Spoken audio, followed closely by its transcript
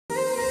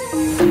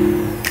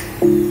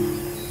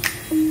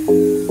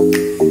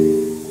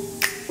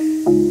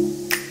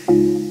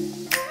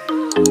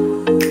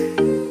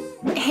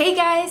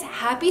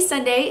Happy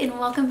Sunday and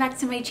welcome back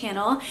to my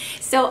channel.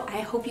 So I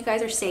hope you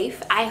guys are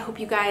safe. I hope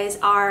you guys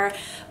are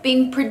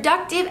being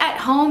productive at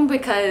home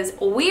because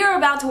we are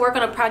about to work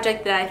on a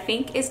project that I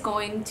think is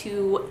going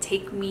to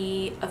take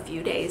me a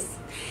few days.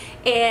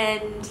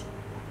 And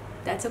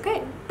that's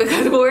okay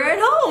because we're at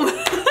home.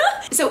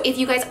 So if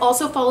you guys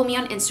also follow me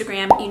on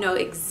Instagram, you know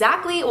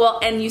exactly, well,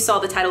 and you saw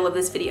the title of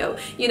this video,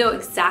 you know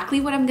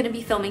exactly what I'm gonna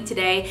be filming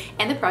today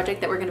and the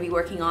project that we're gonna be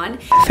working on.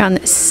 I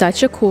found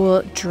such a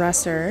cool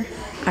dresser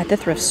at the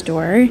thrift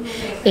store,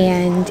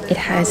 and it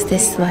has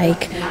this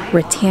like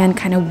rattan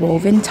kind of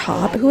woven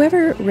top.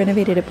 Whoever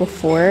renovated it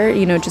before,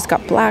 you know, just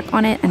got black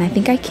on it, and I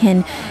think I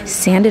can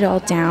sand it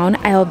all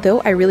down. Although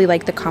I really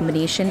like the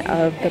combination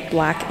of the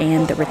black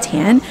and the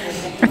rattan,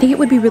 I think it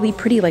would be really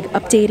pretty, like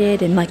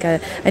updated and like a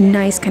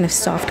nice kind of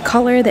soft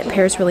color that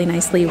pairs really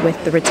nicely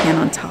with the rattan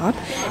on top,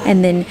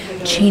 and then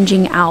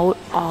changing out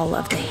all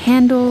of the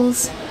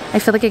handles. I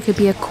feel like it could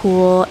be a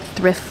cool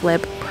thrift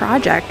flip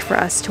project for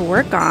us to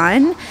work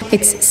on.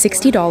 It's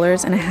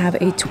 $60 and I have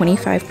a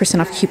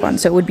 25% off coupon,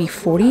 so it would be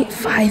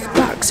 45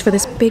 bucks for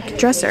this big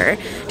dresser.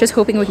 Just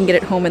hoping we can get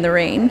it home in the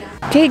rain.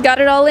 Okay,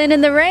 got it all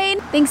in the rain,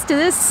 thanks to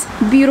this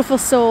beautiful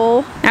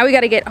soul. Now we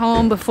gotta get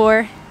home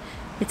before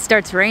it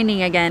starts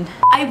raining again.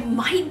 I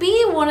might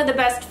be one of the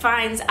best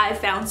finds I've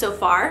found so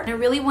far. I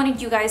really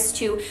wanted you guys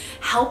to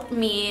help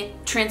me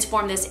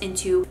transform this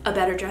into a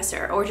better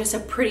dresser or just a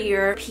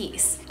prettier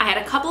piece. I had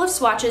a couple of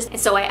swatches, and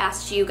so I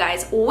asked you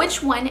guys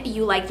which one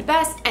you liked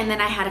best, and then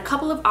I had a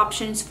couple of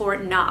options for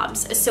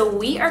knobs. So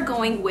we are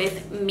going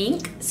with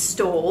Mink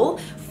stole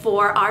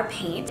for our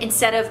paint.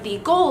 Instead of the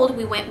gold,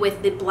 we went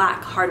with the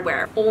black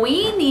hardware.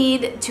 We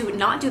need to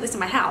not do this in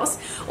my house.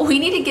 We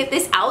need to get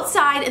this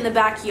outside in the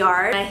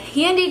backyard. My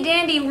handy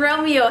dandy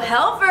Romeo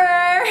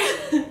helper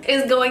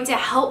is going to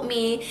help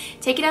me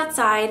take it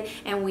outside,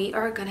 and we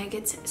are gonna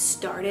get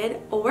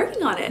started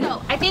working on it.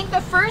 So I think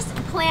the first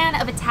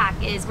plan of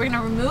attack is we're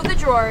gonna remove the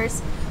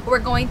drawers. We're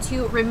going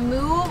to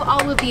remove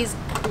all of these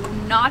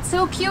not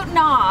so cute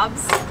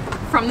knobs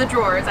from the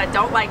drawers. I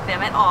don't like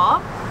them at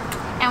all.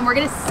 And we're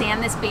gonna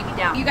sand this baby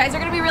down. You guys are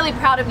gonna be really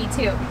proud of me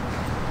too.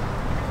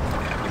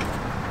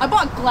 I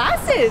bought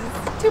glasses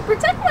to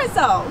protect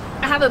myself.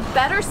 I have a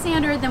better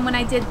sander than when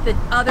I did the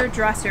other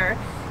dresser,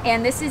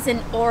 and this is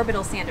an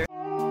orbital sander.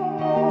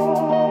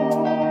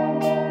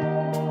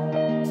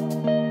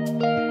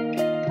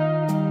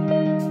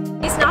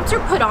 These knobs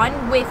are put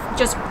on with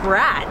just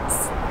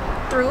brads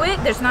through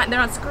it. They're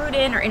not screwed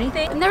in or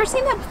anything. I've never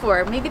seen that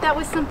before. Maybe that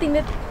was something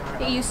that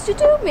they used to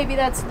do. Maybe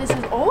this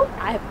is old.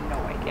 I have no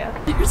idea.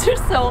 Yours are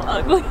so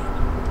ugly.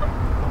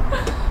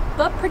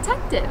 But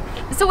protective.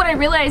 So what I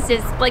realized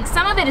is, like,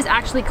 some of it is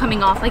actually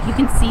coming off, like you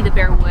can see the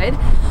bare wood,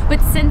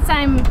 but since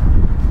I'm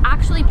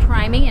actually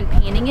priming and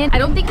painting it, I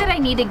don't think that I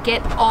need to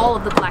get all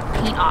of the black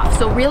paint off.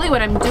 So really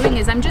what I'm doing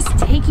is I'm just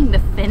taking the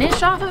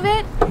finish off of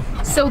it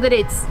so that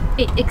it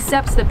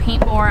accepts the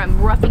paint more. I'm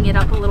roughing it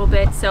up a little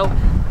bit. So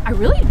I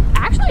really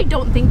actually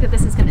don't think that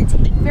this is going to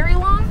take very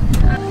long.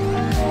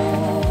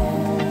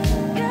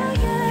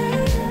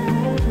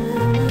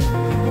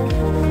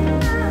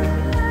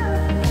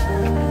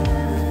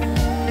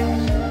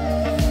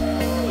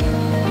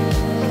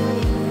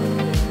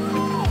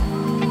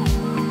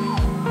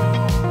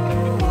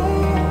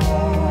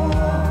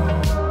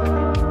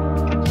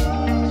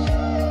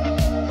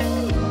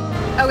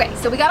 Okay,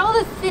 so we got all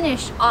the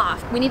finish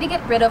off. We need to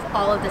get rid of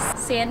all of the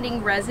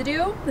sanding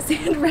residue, the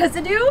sand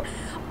residue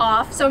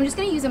off. So I'm just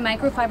gonna use a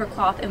microfiber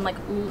cloth and like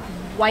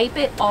wipe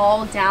it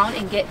all down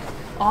and get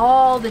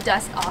all the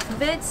dust off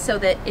of it so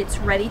that it's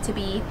ready to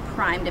be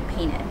primed and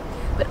painted.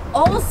 But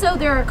also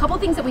there are a couple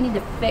things that we need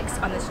to fix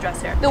on this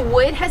dresser. The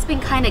wood has been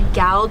kind of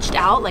gouged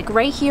out, like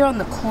right here on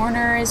the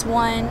corner is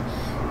one,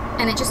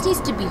 and it just needs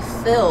to be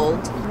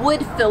filled.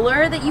 Wood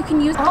filler that you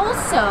can use.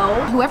 Also,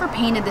 whoever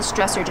painted this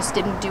dresser just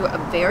didn't do a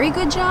very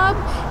good job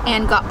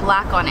and got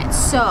black on it.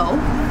 So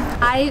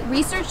I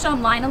researched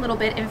online a little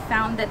bit and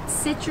found that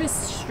citrus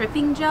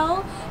stripping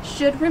gel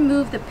should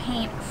remove the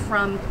paint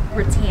from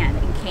rattan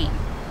and cane.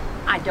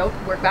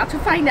 We're about to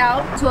find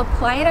out. To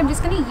apply it, I'm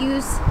just gonna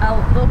use a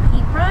little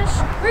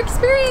paintbrush. We're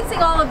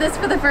experiencing all of this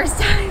for the first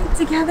time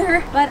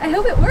together, but I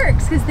hope it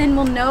works because then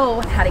we'll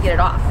know how to get it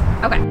off.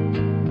 Okay.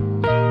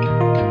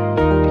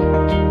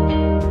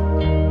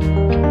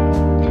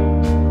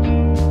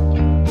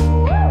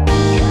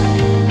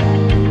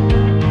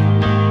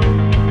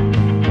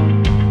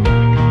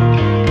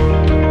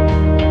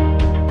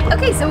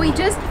 Okay, so we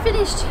just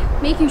finished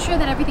making sure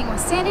that everything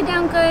was sanded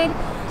down good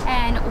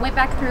and went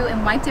back through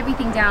and wiped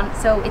everything down.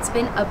 So it's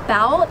been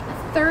about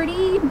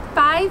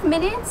 35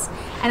 minutes,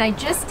 and I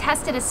just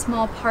tested a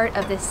small part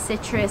of this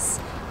citrus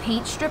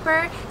paint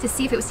stripper to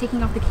see if it was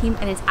taking off the cane,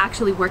 and it's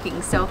actually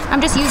working. So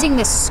I'm just using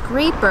this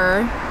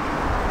scraper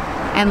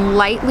and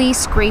lightly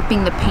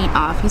scraping the paint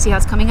off. You see how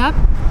it's coming up?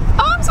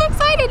 Oh, I'm so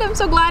excited. I'm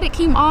so glad it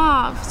came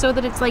off so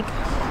that it's like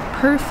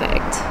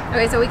perfect.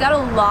 Okay, so we got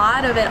a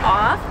lot of it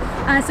off.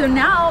 So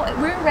now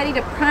we're ready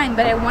to prime,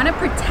 but I want to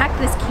protect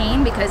this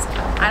cane because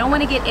I don't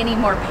want to get any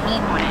more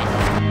paint on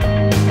it.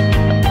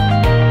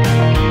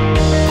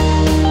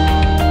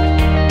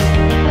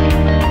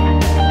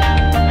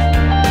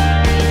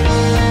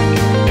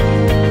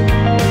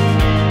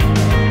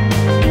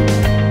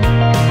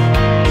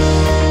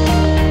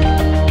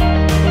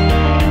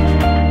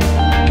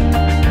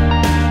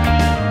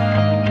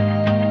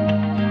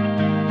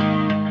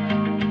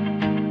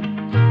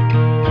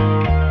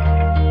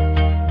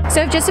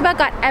 So I've just about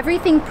got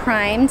everything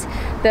primed,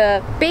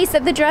 the base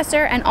of the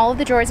dresser and all of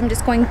the drawers. I'm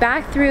just going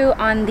back through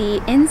on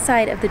the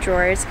inside of the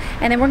drawers,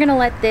 and then we're gonna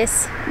let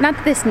this, not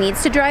that this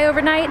needs to dry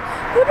overnight,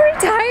 I'm pretty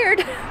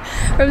tired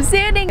from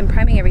sanding and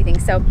priming everything.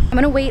 So I'm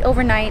gonna wait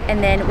overnight,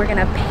 and then we're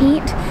gonna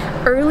paint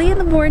early in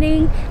the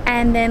morning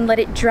and then let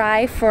it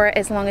dry for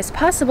as long as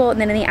possible, and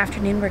then in the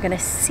afternoon we're gonna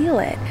seal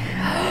it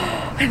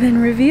and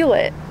then reveal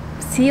it.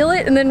 Seal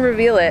it and then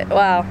reveal it.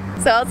 Wow.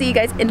 So I'll see you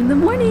guys in the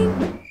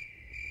morning.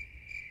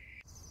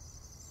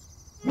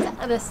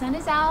 The sun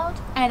is out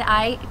and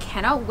I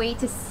cannot wait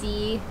to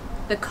see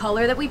the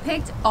color that we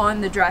picked on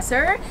the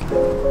dresser.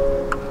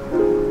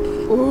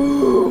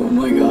 Oh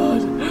my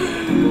god.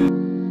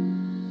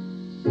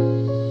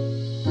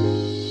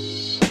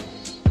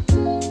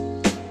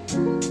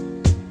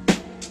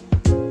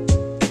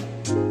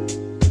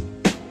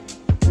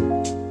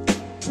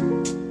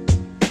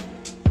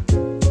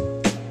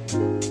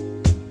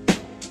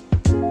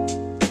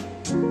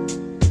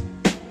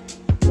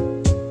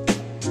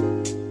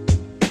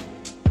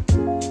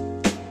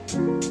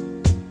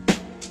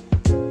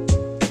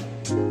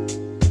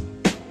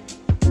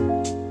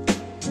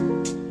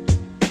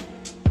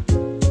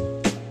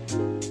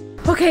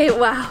 Okay,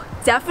 wow,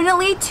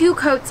 definitely 2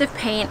 coats of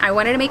paint. I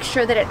wanted to make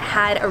sure that it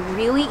had a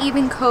really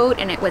even coat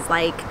and it was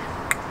like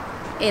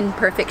in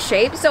perfect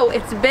shape. So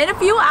it's been a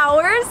few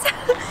hours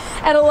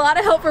and a lot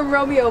of help from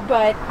Romeo,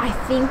 but I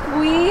think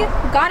we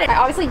got it. I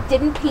obviously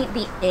didn't paint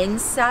the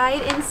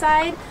inside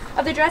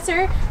of the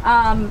dresser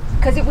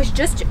because it was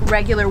just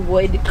regular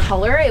wood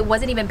color. It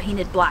wasn't even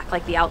painted black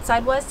like the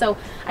outside was, so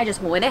I just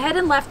went ahead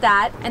and left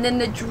that. And then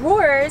the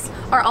drawers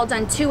are all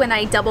done too, and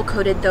I double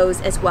coated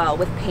those as well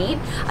with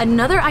paint.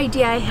 Another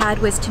idea I had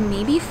was to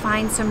maybe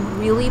find some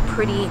really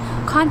pretty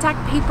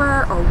contact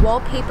paper or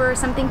wallpaper or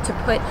something to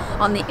put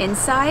on the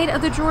inside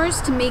of the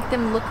drawers to make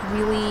them look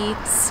really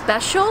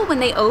special when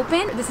they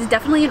open. This is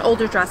definitely an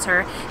older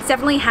dresser. It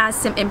definitely has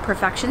some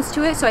imperfections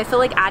to it, so I feel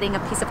like adding a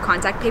piece of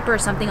contact paper or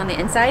something on the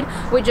inside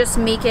would just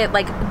make it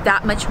like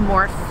that much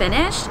more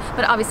finished.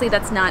 But obviously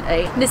that's not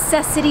a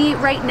necessity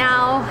right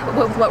now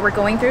with what we're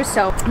going through,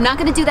 so I'm not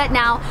gonna do that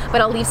now,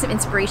 but I'll leave some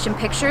inspiration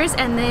pictures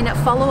and then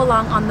follow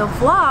along on the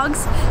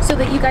vlogs so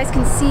that you guys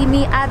can see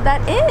me add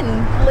that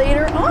in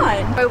later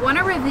on. I want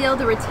to reveal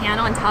the rattan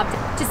on top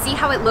to see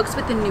how it looks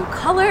with the new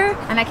color,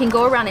 and I can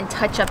go around and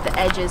touch up the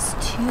edges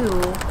too.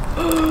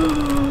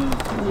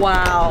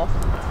 Wow.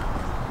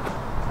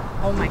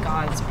 Oh my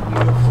god, it's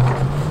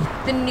beautiful.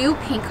 The new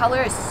pink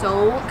color is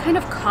so kind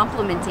of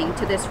complementing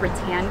to this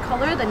rattan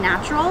color, the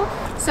natural.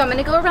 So I'm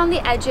gonna go around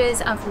the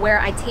edges of where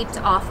I taped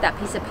off that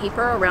piece of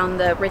paper around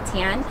the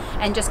rattan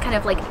and just kind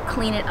of like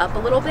clean it up a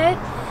little bit.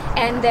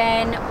 And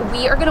then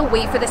we are gonna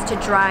wait for this to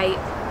dry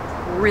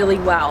really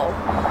well,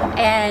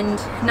 and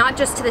not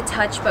just to the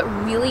touch, but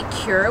really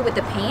cure with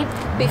the paint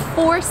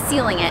before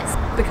sealing it,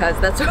 because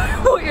that's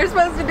what you're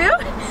supposed to do.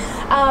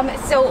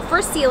 So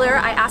for sealer,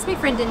 I asked my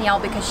friend Danielle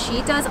because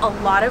she does a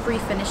lot of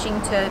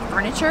refinishing to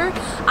furniture.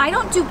 I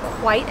don't do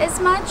quite as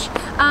much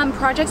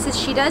projects as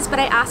she does, but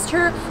I asked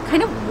her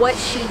kind of what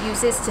she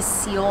uses to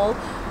seal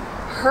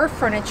her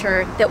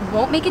furniture that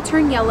won't make it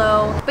turn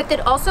yellow, but that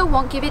also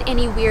won't give it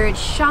any weird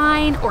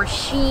shine or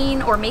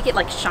sheen or make it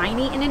like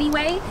shiny in any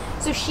way.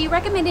 So she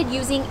recommended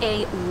using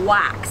a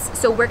wax.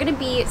 So we're gonna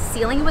be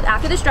sealing it with,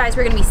 after this dries,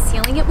 we're gonna be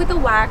sealing it with a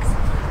wax,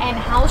 and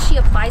how she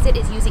applies it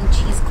is using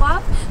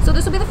cheesecloth. So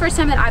this will be the first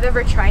time that I've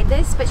ever tried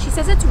this, but she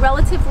says it's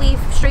relatively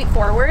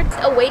straightforward. It's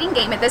a waiting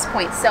game at this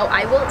point, so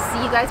I will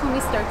see you guys when we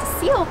start to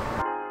seal.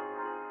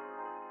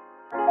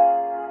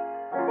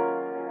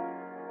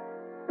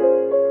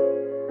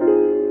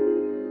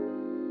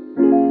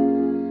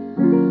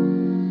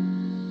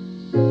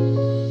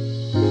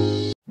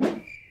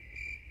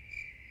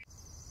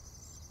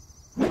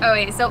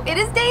 Okay, so it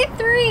is day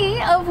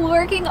 3 of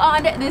working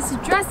on this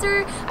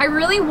dresser. I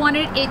really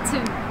wanted it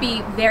to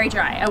be very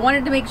dry. I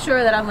wanted to make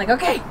sure that I'm like,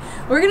 okay,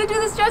 we're gonna do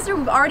this dresser.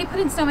 We've already put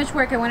in so much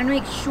work. I wanted to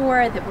make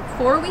sure that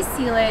before we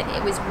seal it,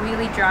 it was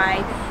really dry.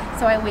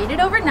 So I waited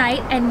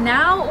overnight, and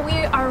now we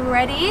are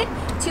ready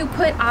to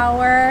put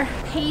our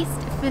paste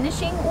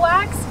finishing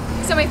wax.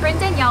 So my friend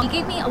Danielle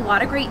gave me a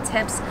lot of great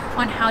tips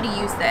on how to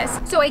use this.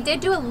 So I did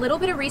do a little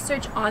bit of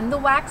research on the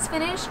wax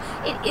finish.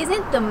 It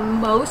isn't the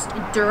most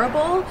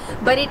durable,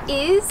 but it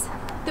is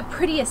the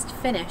prettiest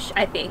finish,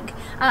 I think.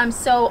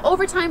 So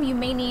over time you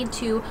may need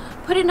to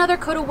put another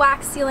coat of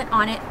wax sealant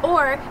on it,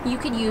 or you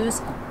could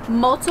use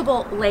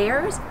multiple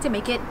layers to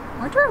make it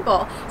more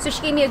durable. So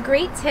she gave me a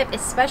great tip,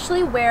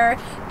 especially where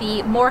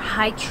the more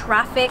high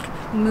traffic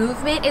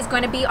movement is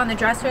going to be on the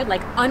dresser,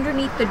 like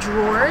underneath the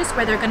drawers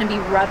where they're going to be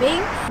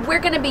rubbing. We're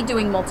going to be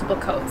doing multiple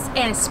coats,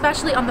 and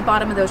especially on the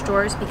bottom of those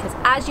drawers, because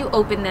as you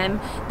open them,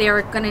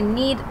 they're going to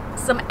need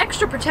some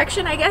extra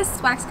protection, I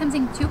guess. Wax comes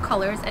in 2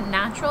 colors, a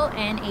natural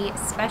and a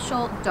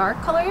special dark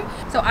color.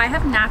 So I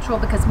have natural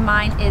because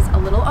mine is a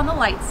little on the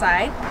light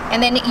side.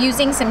 And then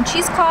using some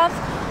cheesecloth,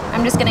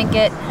 I'm just gonna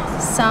get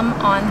some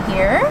on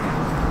here.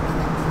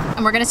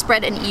 And we're gonna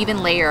spread an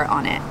even layer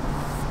on it.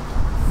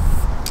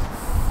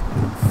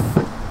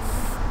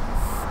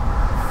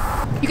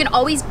 You can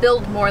always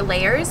build more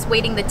layers,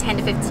 waiting the 10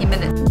 to 15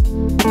 minutes.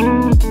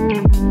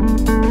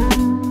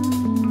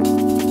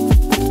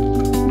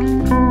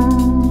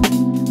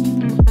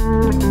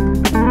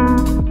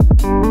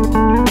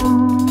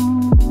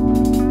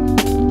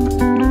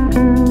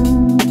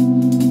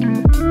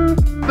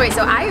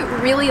 So I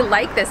really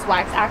like this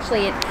wax.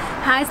 Actually, it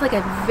has like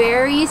a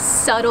very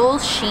subtle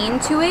sheen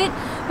to it,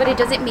 but it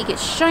doesn't make it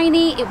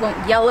shiny. It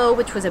won't yellow,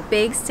 which was a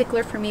big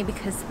stickler for me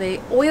because the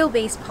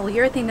oil-based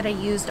polyurethane that I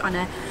used on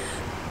a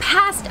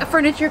past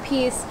furniture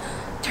piece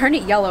turned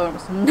it yellow and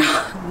was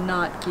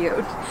not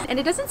cute. And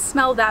it doesn't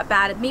smell that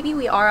bad. Maybe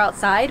we are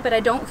outside, but I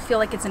don't feel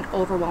like it's an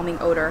overwhelming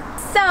odor.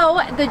 So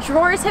the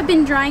drawers have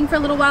been drying for a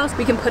little while, so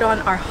we can put on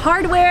our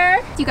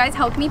hardware. You guys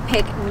helped me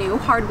pick new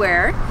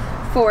hardware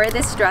for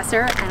this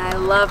dresser, and I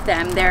love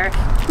them. They're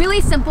really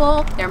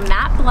simple, they're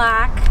matte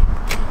black.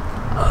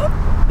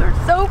 Oh, they're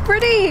so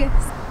pretty.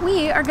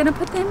 We are gonna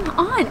put them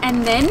on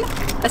and then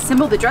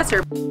assemble the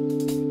dresser.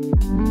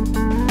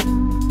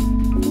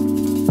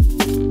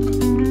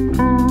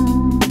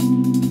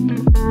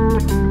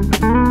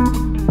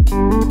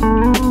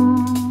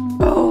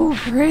 Oh,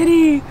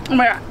 pretty. Oh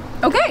my God.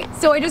 Okay,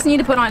 so I just need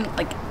to put on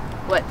like,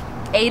 what?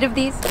 8 of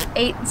these,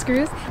 8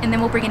 screws, and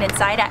then we'll bring it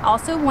inside. I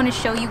also want to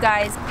show you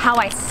guys how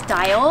I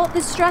style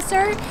this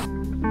dresser.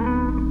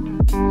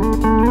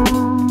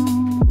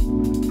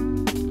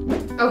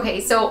 Okay,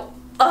 so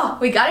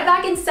we got it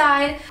back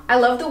inside. I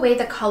love the way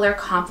the color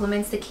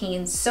complements the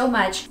cane so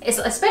much. It's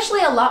especially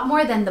a lot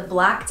more than the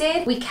black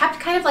did. We kept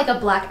kind of like a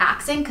black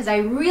accent because I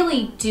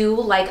really do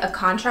like a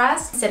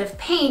contrast. Instead of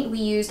paint, we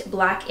used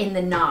black in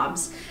the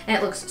knobs, and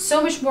it looks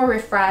so much more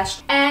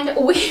refreshed. And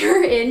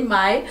we're in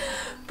my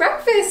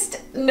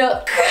breakfast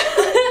nook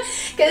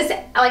because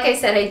like I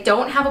said, I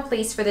don't have a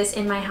place for this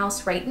in my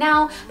house right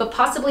now, but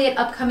possibly an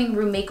upcoming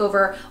room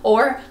makeover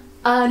or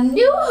a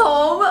new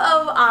home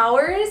of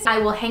ours. I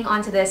will hang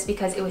on to this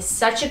because it was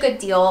such a good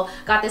deal.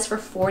 Got this for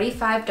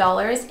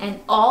 $45, and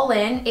all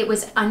in, it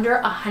was under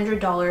 $100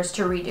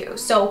 to redo.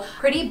 So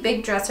pretty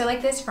big dresser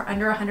like this for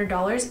under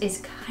 $100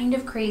 is kind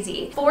of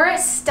crazy. For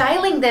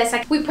styling this,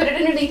 we put it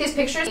underneath these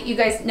pictures. You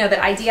guys know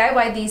that I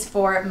DIY'd these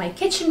for my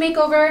kitchen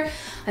makeover.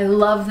 I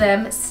love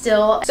them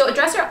still. So a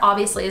dresser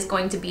obviously is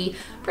going to be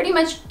pretty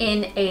much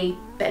in a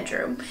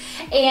bedroom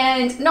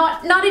and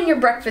not in your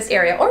breakfast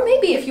area, or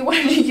maybe if you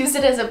wanted to use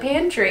it as a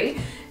pantry.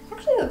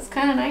 Actually, looks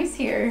kind of nice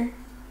here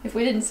if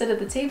we didn't sit at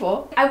the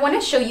table. I want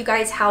to show you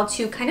guys how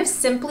to kind of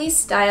simply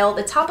style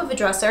the top of a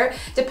dresser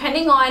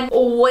depending on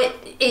what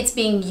it's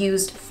being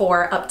used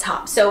for up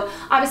top. So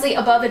obviously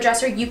above a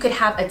dresser, you could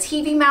have a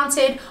TV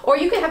mounted, or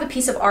you could have a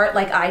piece of art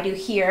like I do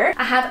here.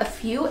 I have a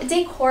few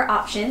decor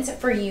options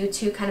for you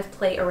to kind of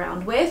play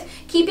around with,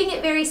 keeping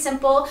it very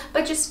simple,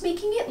 but just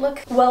making it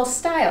look well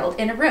styled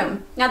in a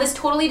room. Now this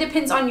totally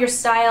depends on your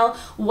style,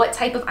 what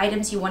type of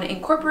items you want to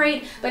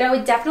incorporate, but I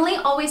would definitely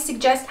always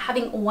suggest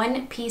having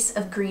one piece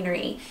of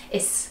greenery,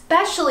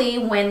 especially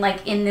when,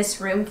 like in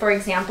this room, for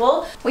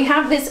example, we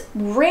have this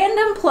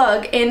random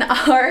plug in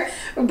our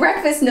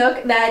breakfast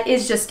nook that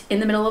is just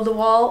in the middle of the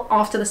wall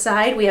off to the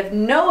side. We have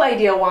no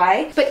idea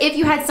why, but if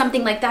you had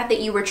something like that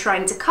that you were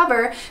trying to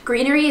cover,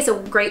 greenery is a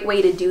great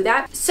way to do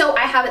that. So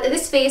I have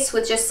this vase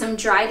with just some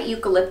dried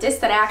eucalyptus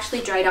that I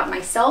actually dried out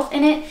myself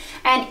in it,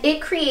 and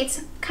it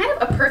creates kind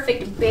of a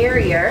perfect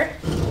barrier,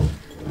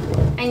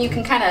 and you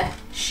can kind of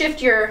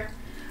shift your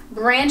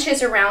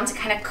branches around to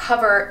kind of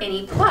cover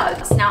any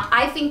plugs. Now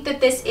I think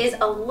that this is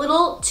a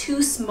little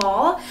too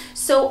small,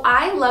 so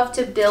I love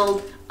to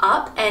build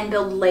up and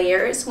build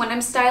layers when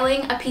I'm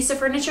styling a piece of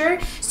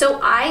furniture. So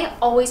I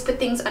always put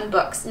things on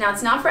books. Now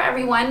it's not for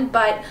everyone,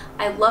 but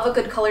I love a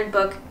good colored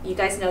book. You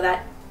guys know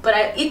that. But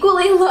I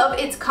equally love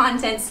its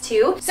contents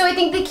too. So I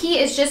think the key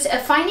is just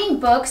finding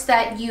books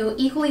that you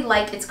equally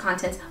like its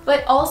contents,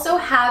 but also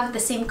have the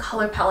same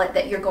color palette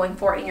that you're going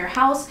for in your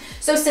house.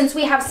 So since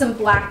we have some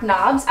black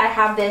knobs, I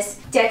have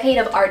this Decade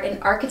of Art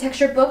and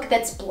Architecture book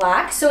that's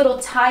black, so it'll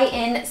tie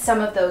in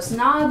some of those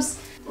knobs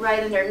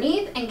right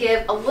underneath and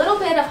give a little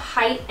bit of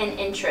height and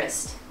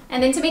interest.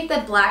 And then to make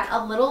the black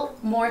a little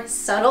more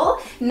subtle,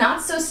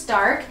 not so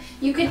stark,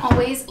 you can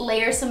always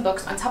layer some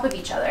books on top of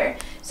each other.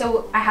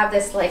 So I have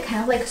this like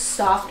kind of like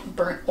soft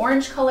burnt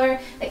orange color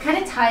that kind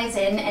of ties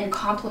in and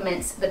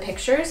complements the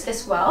pictures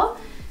as well.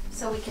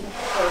 So we can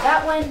throw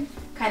that one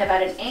kind of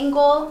at an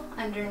angle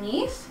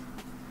underneath,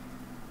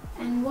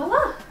 and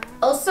voila.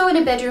 Also in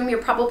a bedroom,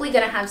 you're probably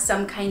gonna have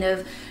some kind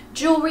of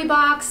jewelry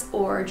box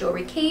or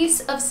jewelry case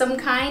of some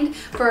kind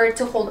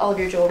to hold all of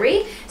your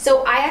jewelry.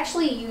 So I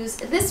actually use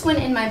this one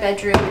in my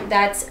bedroom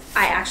that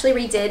I actually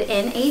redid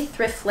in a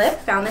thrift flip,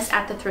 found this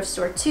at the thrift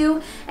store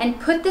too, and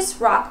put this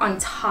rock on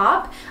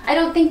top. I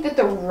don't think that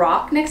the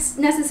rock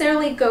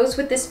necessarily goes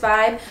with this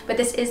vibe, but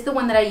this is the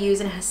one that I use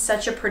and it has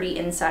such a pretty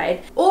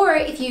inside. Or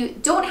if you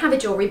don't have a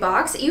jewelry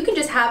box, you can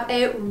just have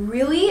a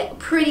really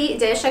pretty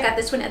dish. I got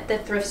this one at the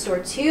thrift store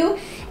too,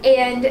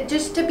 and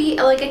just to be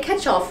like a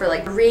catch-all for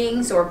like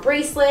rings or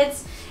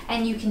bracelets,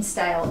 and you can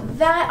style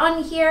that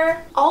on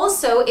here.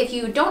 Also, if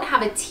you don't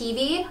have a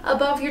TV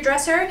above your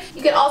dresser,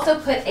 you can also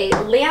put a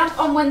lamp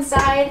on one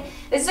side.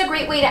 This is a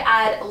great way to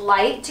add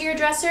light to your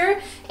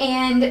dresser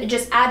and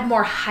just add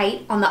more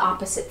height on the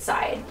opposite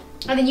side.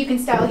 And then you can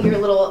style your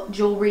little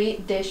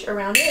jewelry dish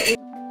around it.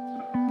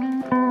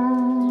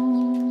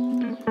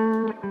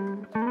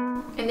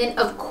 And then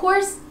of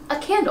course, a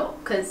candle,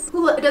 because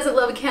who doesn't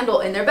love a candle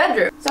in their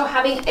bedroom? So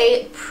having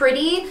a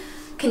pretty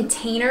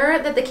container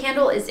that the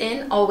candle is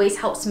in always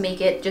helps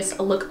make it just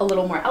look a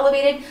little more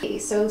elevated. Okay,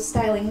 so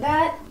styling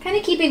that, kind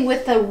of keeping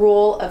with the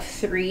rule of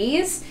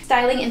threes.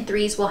 Styling in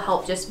threes will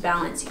help just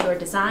balance your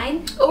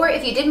design. Or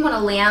if you didn't want a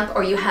lamp,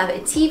 or you have a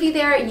TV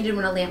there and you didn't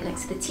want a lamp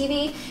next to the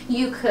TV,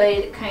 you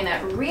could kind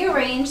of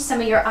rearrange some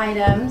of your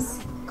items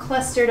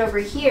clustered over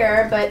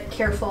here, but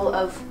careful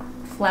of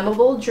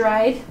flammable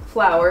dried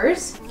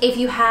flowers. If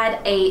you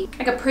had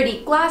like a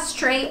pretty glass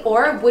tray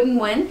or a wooden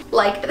one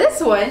like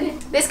this one,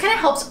 this kind of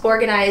helps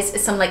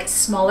organize some like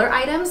smaller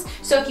items.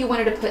 So if you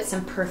wanted to put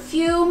some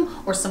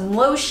perfume or some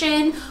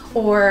lotion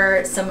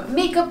or some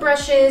makeup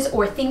brushes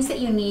or things that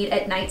you need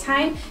at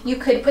nighttime, you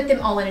could put them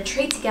all in a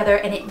tray together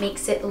and it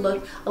makes it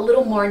look a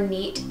little more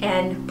neat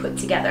and put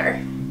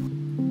together.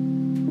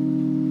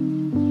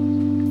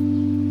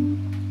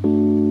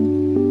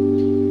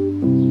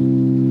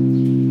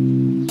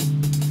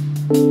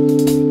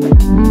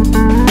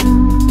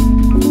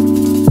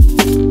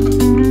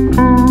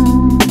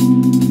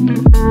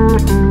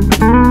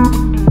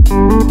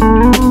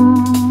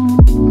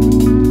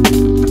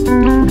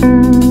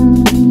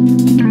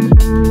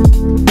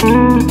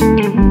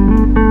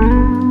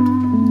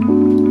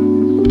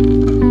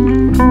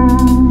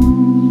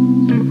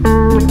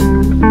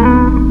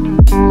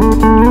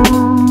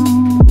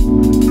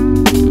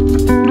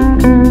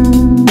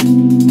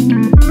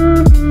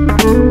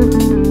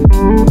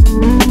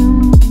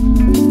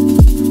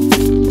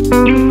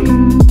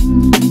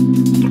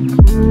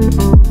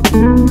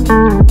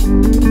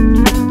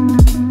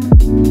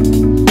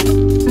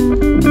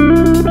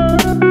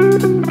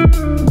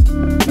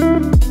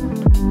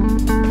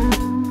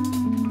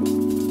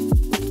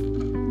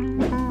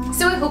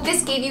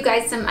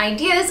 Some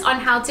ideas on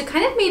how to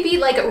kind of maybe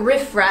like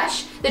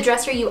refresh the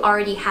dresser you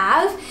already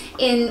have,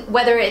 in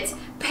whether it's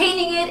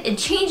painting it and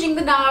changing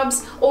the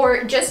knobs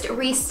or just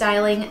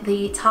restyling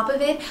the top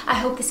of it. I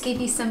hope this gave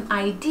you some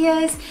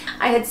ideas.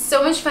 I had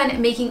so much fun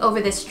making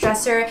over this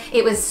dresser.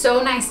 It was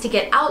so nice to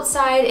get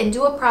outside and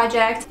do a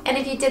project. And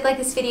if you did like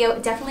this video,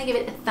 definitely give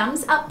it a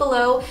thumbs up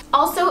below.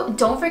 Also,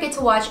 don't forget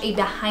to watch a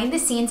behind the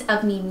scenes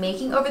of me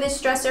making over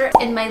this dresser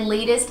in my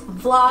latest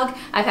vlog.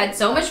 I've had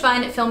so much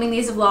fun filming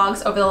these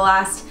vlogs over the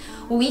last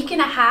week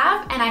and a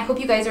half, and I hope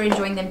you guys are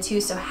enjoying them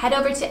too. So head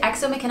over to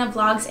MaCenna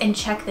vlogs and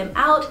check them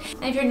out.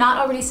 And if you're not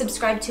already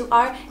subscribed to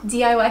our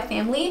DIY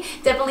family,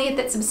 definitely hit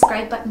that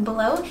subscribe button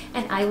below,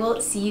 and I will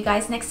see you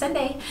guys next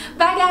Sunday.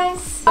 Bye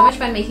guys! So much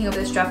fun making over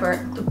this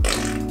dresser.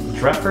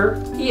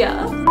 Dresser?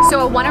 Yeah. So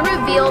I want to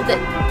reveal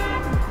that